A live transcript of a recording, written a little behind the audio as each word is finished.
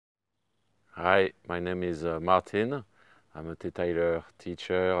Hi, my name is Martin. I'm a Theta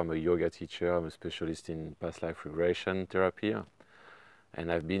teacher, I'm a yoga teacher, I'm a specialist in past life regression therapy.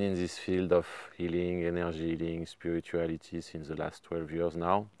 And I've been in this field of healing, energy healing, spirituality since the last 12 years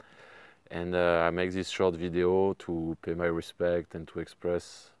now. And I make this short video to pay my respect and to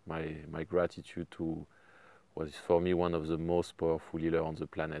express my gratitude to what is for me one of the most powerful healers on the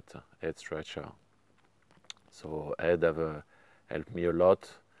planet, Ed Strachar. So Ed have helped me a lot,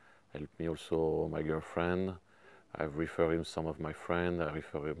 helped me also my girlfriend. I've referred him some of my friends, I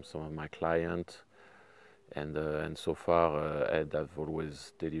refer him some of my clients. And so far, Ed has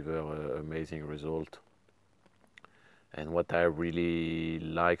always delivered amazing result. And what I really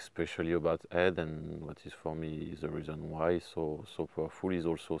like, especially about Ed, and what is for me is the reason why so powerful, is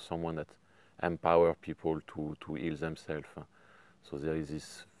also someone that empower people to heal themselves. So there is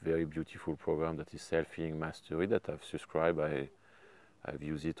this very beautiful program that is Self-Healing Mastery that I've subscribed. I've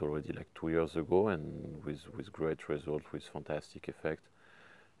used it already like 2 years ago, and with great results, with fantastic effect.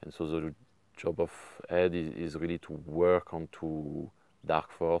 And so the job of Ed is really to work onto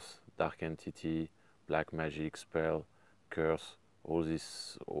dark force, dark entity, black magic, spell, curse, all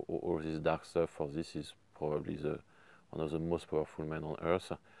this dark stuff. For this is probably one of the most powerful men on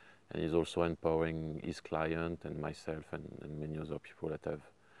earth. And he's also empowering his client and myself and many other people that have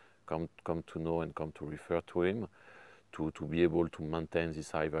come to know and come to refer to him, to be able to maintain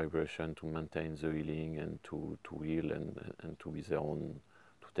this high vibration, to maintain the healing, and to heal and to be their own,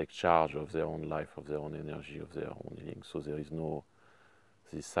 to take charge of their own life, of their own energy, of their own healing. So there is no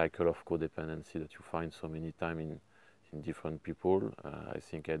this cycle of codependency that you find so many times in different people. I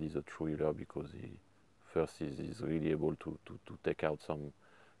think Ed is a true healer because he first is really able to take out some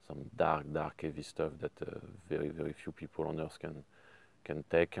dark heavy stuff that very few people on earth can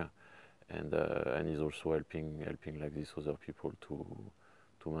take, and he's also helping like this other people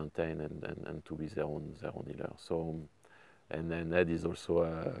to maintain and to be their own healer. So and then Ed is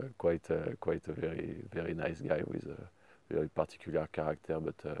also quite a very nice guy with a very particular character,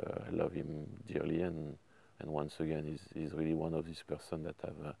 but I love him dearly, and once again he's really one of these person that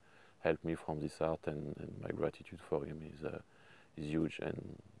have helped me from this art, and my gratitude for him is huge.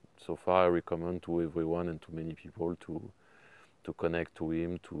 And so far I recommend to everyone and to many people to connect to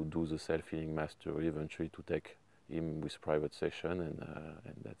him, to do the self-healing mastery, eventually to take him with private session,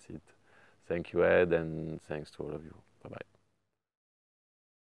 and that's it. Thank you, Ed, and thanks to all of you.